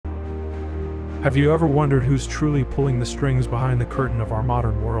Have you ever wondered who's truly pulling the strings behind the curtain of our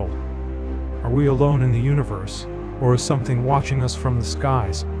modern world? Are we alone in the universe, or is something watching us from the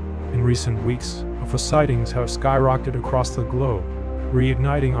skies? In recent weeks, UFO sightings have skyrocketed across the globe,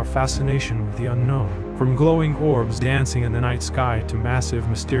 reigniting our fascination with the unknown. From glowing orbs dancing in the night sky to massive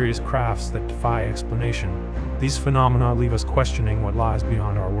mysterious crafts that defy explanation, these phenomena leave us questioning what lies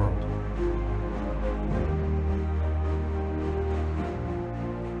beyond our world.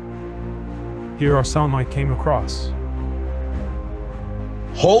 Here are some I came across.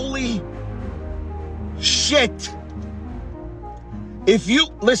 Holy shit! If you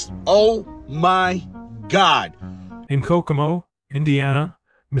listen, oh my God. In Kokomo, Indiana,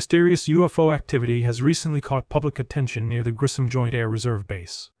 mysterious UFO activity has recently caught public attention near the Grissom Joint Air Reserve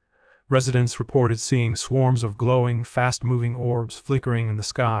Base. Residents reported seeing swarms of glowing, fast-moving orbs flickering in the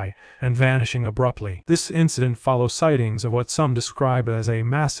sky and vanishing abruptly. This incident follows sightings of what some describe as a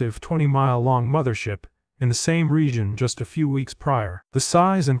massive 20-mile-long mothership in the same region just a few weeks prior. The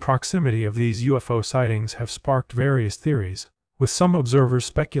size and proximity of these UFO sightings have sparked various theories, with some observers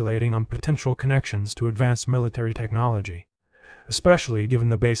speculating on potential connections to advanced military technology, especially given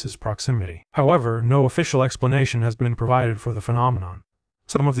the base's proximity. However, no official explanation has been provided for the phenomenon.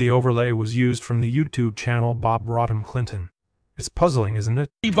 Some of the overlay was used from the YouTube channel Bob Rodham Clinton. It's puzzling, isn't it?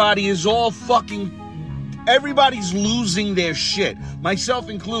 Everybody's losing their shit, myself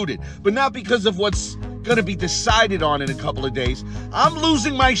included, but not because of what's gonna be decided on in a couple of days. I'm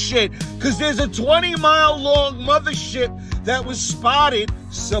losing my shit because there's a 20-mile-long mothership that was spotted,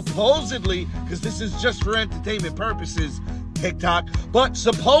 supposedly, because this is just for entertainment purposes, TikTok, but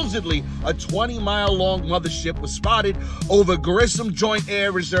supposedly a 20-mile-long mothership was spotted over Grissom Joint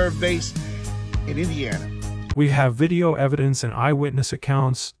Air Reserve Base in Indiana. We have video evidence and eyewitness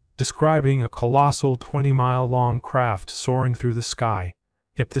accounts describing a colossal 20-mile-long craft soaring through the sky.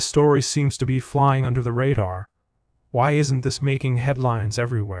 Yet this story seems to be flying under the radar. Why isn't this making headlines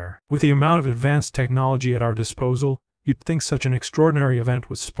everywhere? With the amount of advanced technology at our disposal, you'd think such an extraordinary event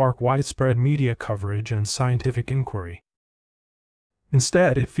would spark widespread media coverage and scientific inquiry.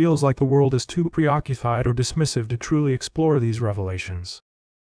 Instead, it feels like the world is too preoccupied or dismissive to truly explore these revelations.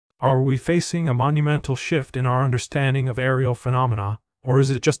 Are we facing a monumental shift in our understanding of aerial phenomena, or is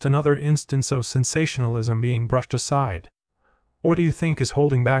it just another instance of sensationalism being brushed aside? What do you think is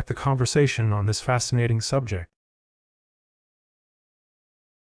holding back the conversation on this fascinating subject?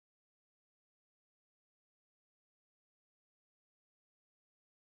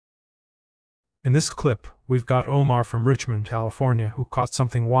 In this clip, we've got Omar from Richmond, California, who caught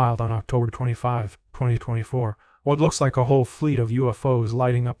something wild on October 25, 2024. What looks like a whole fleet of UFOs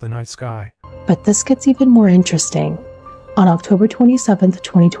lighting up the night sky. But this gets even more interesting. On October 27,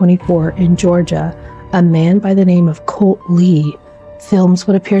 2024, in Georgia, a man by the name of Colt Lee films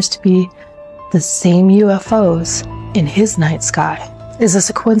what appears to be the same UFOs in his night sky. Is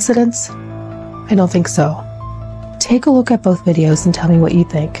this a coincidence? I don't think so. Take a look at both videos and tell me what you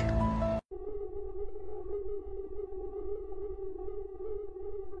think.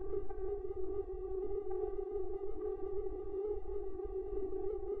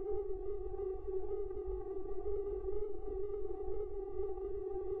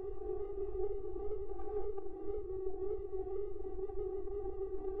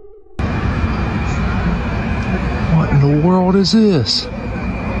 What in the world is this?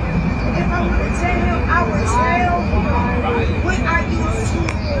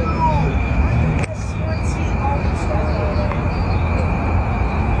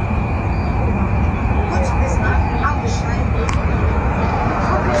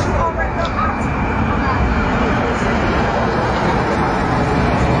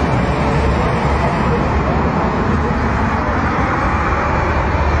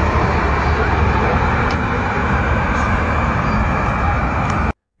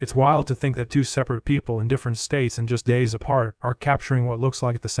 It's wild to think that two separate people in different states and just days apart are capturing what looks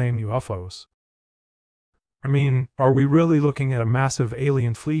like the same UFOs. I mean, are we really looking at a massive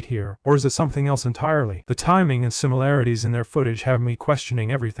alien fleet here, or is it something else entirely? The timing and similarities in their footage have me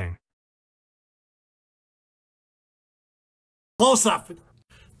questioning everything. Close up.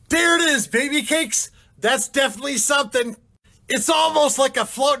 There it is, baby cakes. That's definitely something. It's almost like a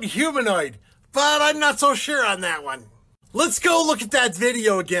floating humanoid, but I'm not so sure on that one. Let's go look at that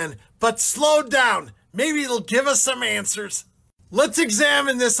video again, but slow down. Maybe it'll give us some answers. Let's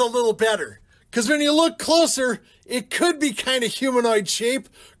examine this a little better, because when you look closer, it could be kind of humanoid shape,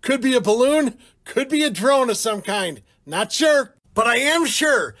 could be a balloon, could be a drone of some kind. Not sure, but I am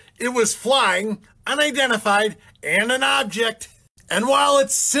sure it was flying, unidentified, and an object. And while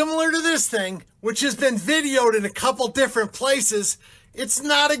it's similar to this thing, which has been videoed in a couple different places, it's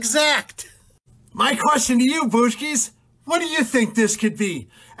not exact. My question to you, Booshkis, what do you think this could be?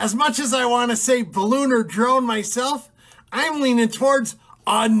 As much as I want to say balloon or drone myself, I'm leaning towards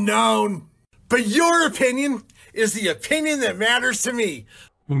unknown. But your opinion is the opinion that matters to me.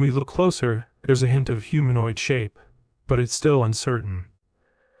 When we look closer, there's a hint of humanoid shape, but it's still uncertain.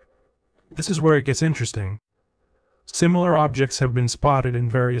 This is where it gets interesting. Similar objects have been spotted in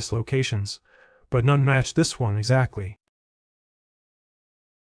various locations, but none match this one exactly.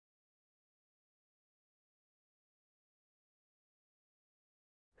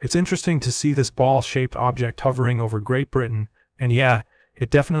 It's interesting to see this ball-shaped object hovering over Great Britain, and yeah,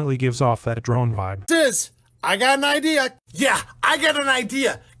 it definitely gives off that drone vibe. I got an idea. Yeah, I got an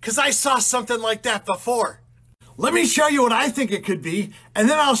idea, because I saw something like that before. Let me show you what I think it could be, and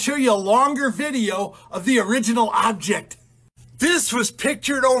then I'll show you a longer video of the original object. This was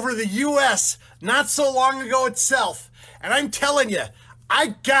pictured over the US not so long ago itself, and I'm telling you,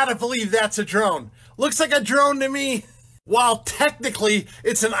 I gotta believe that's a drone. Looks like a drone to me. While technically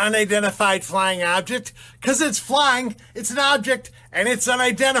it's an unidentified flying object, because it's flying, it's an object, and it's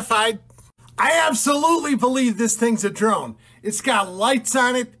unidentified, I absolutely believe this thing's a drone. It's got lights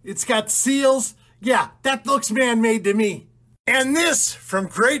on it, it's got seals. Yeah, that looks man-made to me. And this, from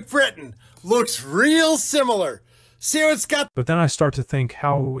Great Britain, looks real similar. See how it's got... But then I start to think,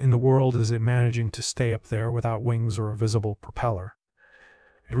 how in the world is it managing to stay up there without wings or a visible propeller?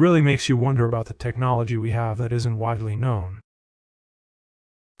 It really makes you wonder about the technology we have that isn't widely known.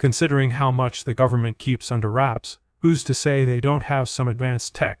 Considering how much the government keeps under wraps, who's to say they don't have some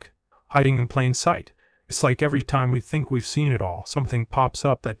advanced tech hiding in plain sight? It's like every time we think we've seen it all, something pops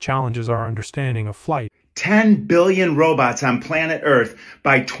up that challenges our understanding of flight. 10 billion robots on planet Earth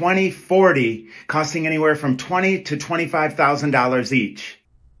by 2040, costing anywhere from $20,000 to $25,000 each.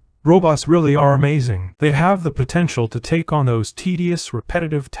 Robots really are amazing. They have the potential to take on those tedious,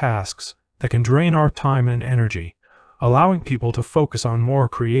 repetitive tasks that can drain our time and energy, allowing people to focus on more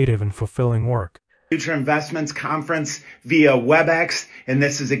creative and fulfilling work. Future Investments Conference via WebEx, and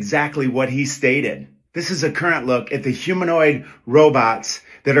this is exactly what he stated. This is a current look at the humanoid robots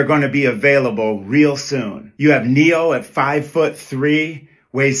that are going to be available real soon. You have Neo at 5'3",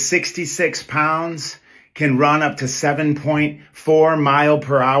 weighs 66 pounds, can run up to 7.4 mile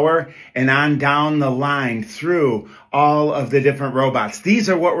per hour, and on down the line through all of the different robots. These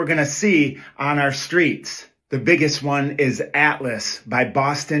are what we're going to see on our streets. The biggest one is Atlas by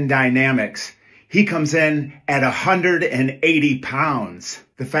Boston Dynamics. He comes in at 180 pounds.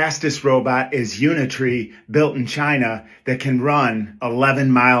 The fastest robot is Unitree, built in China, that can run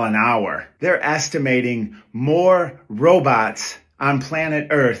 11 mile an hour. They're estimating more robots on planet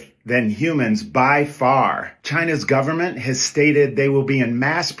Earth than humans by far. China's government has stated they will be in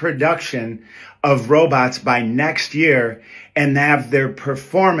mass production of robots by next year and have their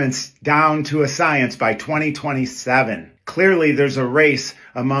performance down to a science by 2027. Clearly, there's a race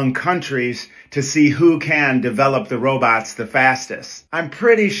among countries to see who can develop the robots the fastest. I'm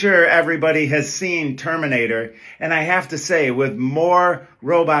pretty sure everybody has seen Terminator, and I have to say, with more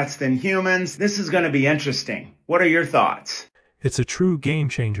robots than humans, this is going to be interesting. What are your thoughts? It's a true game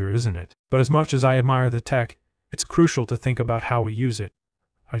changer, isn't it? But as much as I admire the tech, it's crucial to think about how we use it.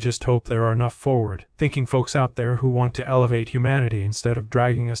 I just hope there are enough forward-thinking folks out there who want to elevate humanity instead of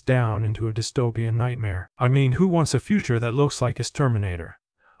dragging us down into a dystopian nightmare. I mean, who wants a future that looks like his Terminator?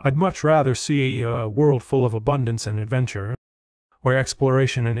 I'd much rather see a world full of abundance and adventure, where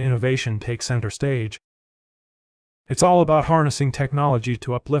exploration and innovation take center stage. It's all about harnessing technology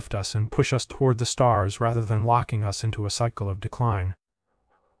to uplift us and push us toward the stars rather than locking us into a cycle of decline.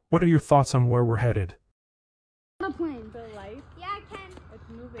 What are your thoughts on where we're headed? The plane, the light. Yeah, I can. It's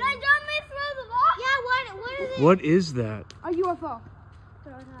moving. Can I jump me through the wall? Yeah, what is it? What is that? A UFO.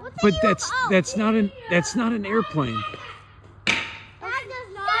 What's a But UFO? that's not an airplane. That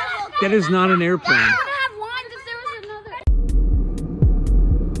does not. That is not an airplane. I would have lines if there was another.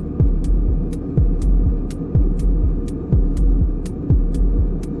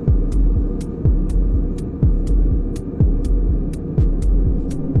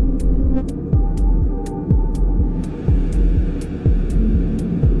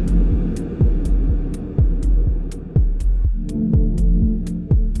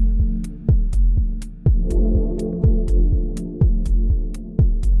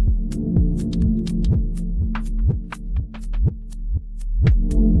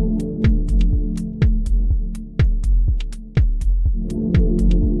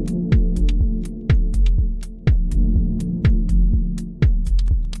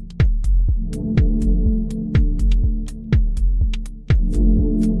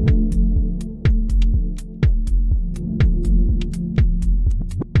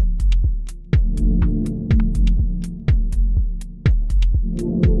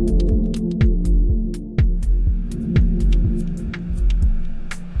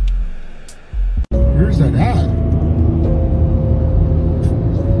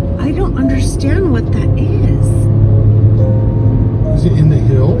 don't understand what that is. Is it in the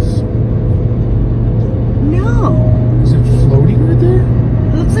hills? No. Is it floating right there?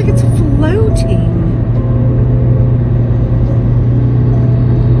 It looks like it's floating.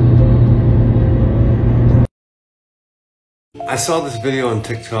 I saw this video on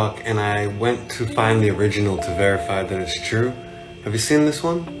TikTok and I went to find the original to verify that it's true. Have you seen this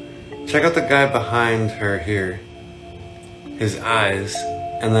one? Check out the guy behind her here. His eyes.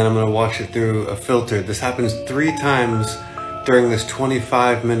 And then I'm gonna watch it through a filter. This happens 3 times during this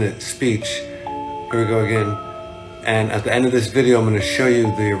 25-minute speech. Here we go again. And at the end of this video, I'm gonna show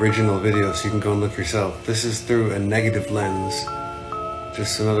you the original video so you can go and look yourself. This is through a negative lens.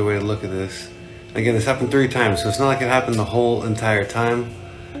 Just another way to look at this. Again, this happened 3 times, so it's not like it happened the whole entire time.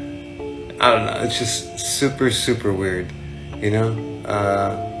 I don't know, it's just super, super weird, you know?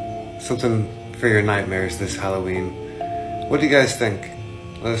 Something for your nightmares this Halloween. What do you guys think?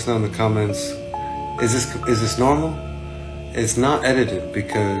 Let us know in the comments. Is this normal? It's not edited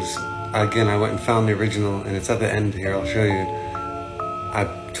because, again, I went and found the original and it's at the end here, I'll show you. I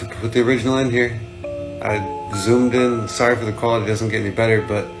put the original in here. I zoomed in, sorry for the quality, it doesn't get any better,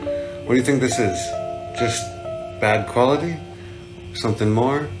 but what do you think this is? Just bad quality? Something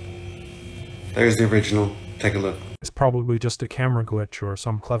more? There's the original. Take a look. It's probably just a camera glitch or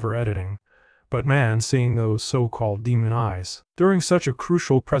some clever editing. But man, seeing those so-called demon eyes during such a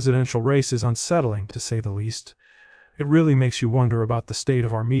crucial presidential race is unsettling, to say the least. It really makes you wonder about the state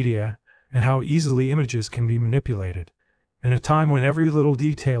of our media and how easily images can be manipulated. In a time when every little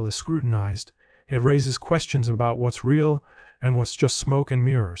detail is scrutinized, it raises questions about what's real and what's just smoke and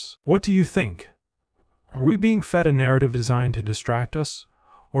mirrors. What do you think? Are we being fed a narrative designed to distract us?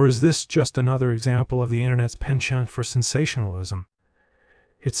 Or is this just another example of the internet's penchant for sensationalism?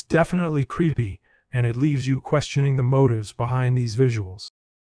 It's definitely creepy, and it leaves you questioning the motives behind these visuals.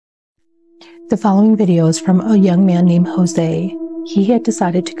 The following video is from a young man named Jose. He had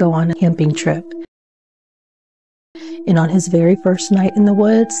decided to go on a camping trip. And on his very first night in the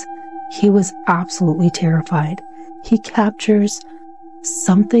woods, he was absolutely terrified. He captures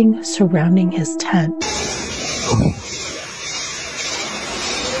something surrounding his tent.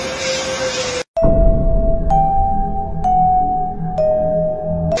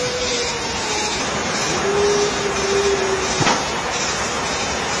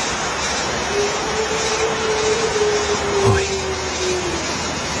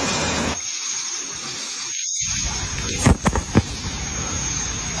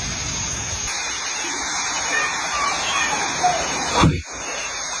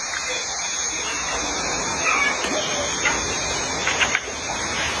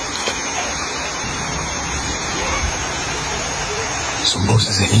 Son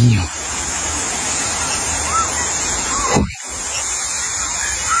voces de niño. Uy.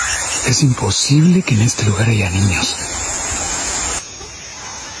 Es imposible que en este lugar haya niños.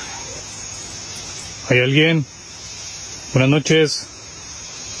 ¿Hay alguien? Buenas noches.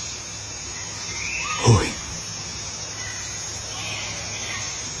 Uy.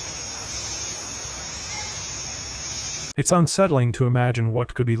 It's unsettling to imagine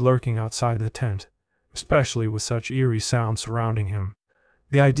what could be lurking outside the tent, especially with such eerie sounds surrounding him.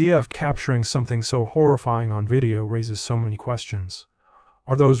 The idea of capturing something so horrifying on video raises so many questions.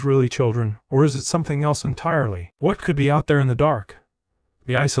 Are those really children, or is it something else entirely? What could be out there in the dark?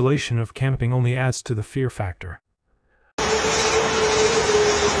 The isolation of camping only adds to the fear factor.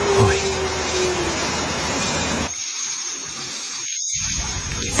 Uy.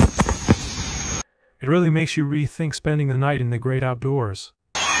 It really makes you rethink spending the night in the great outdoors.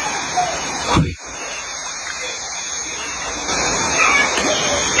 Uy.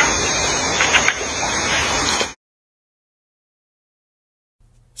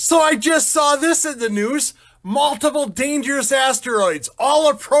 So I just saw this in the news. Multiple dangerous asteroids all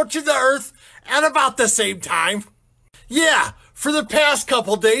approaching the Earth at about the same time. Yeah, for the past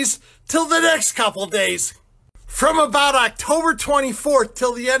couple days till the next couple days. From about October 24th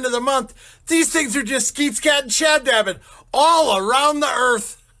till the end of the month, these things are just skeet scat and shab dabbing all around the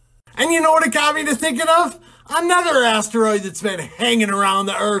Earth. And you know what it got me to thinking of? Another asteroid that's been hanging around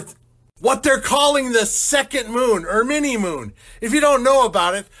the Earth. What they're calling the second moon, or mini moon. If you don't know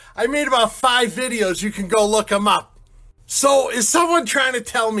about it, I made about 5 videos, you can go look them up. So is someone trying to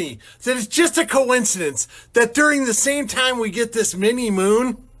tell me that it's just a coincidence that during the same time we get this mini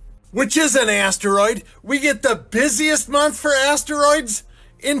moon, which is an asteroid, we get the busiest month for asteroids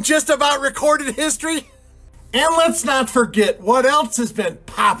in just about recorded history? And let's not forget what else has been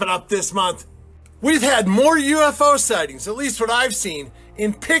popping up this month. We've had more UFO sightings, at least what I've seen,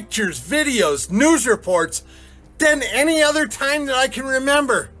 in pictures, videos, news reports, than any other time that I can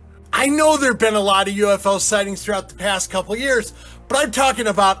remember. I know there have been a lot of UFO sightings throughout the past couple years, but I'm talking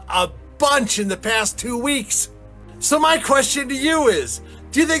about a bunch in the past 2 weeks. So my question to you is,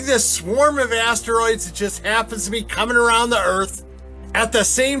 do you think this swarm of asteroids that just happens to be coming around the Earth at the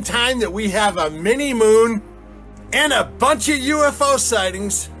same time that we have a mini moon and a bunch of UFO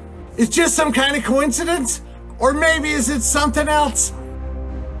sightings is just some kind of coincidence? Or maybe is it something else?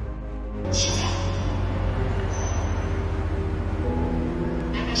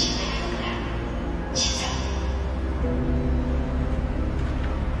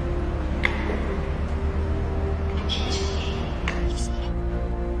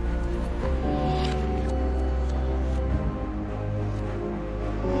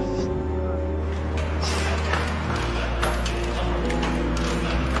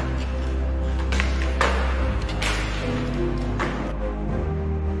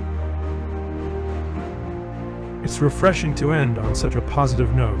 It's refreshing to end on such a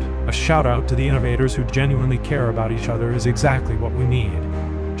positive note. A shout out to the innovators who genuinely care about each other is exactly what we need.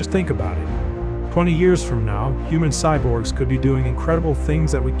 Just think about it. 20 years from now, human cyborgs could be doing incredible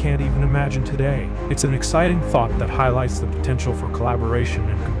things that we can't even imagine today. It's an exciting thought that highlights the potential for collaboration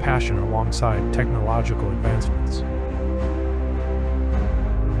and compassion alongside technological advancements.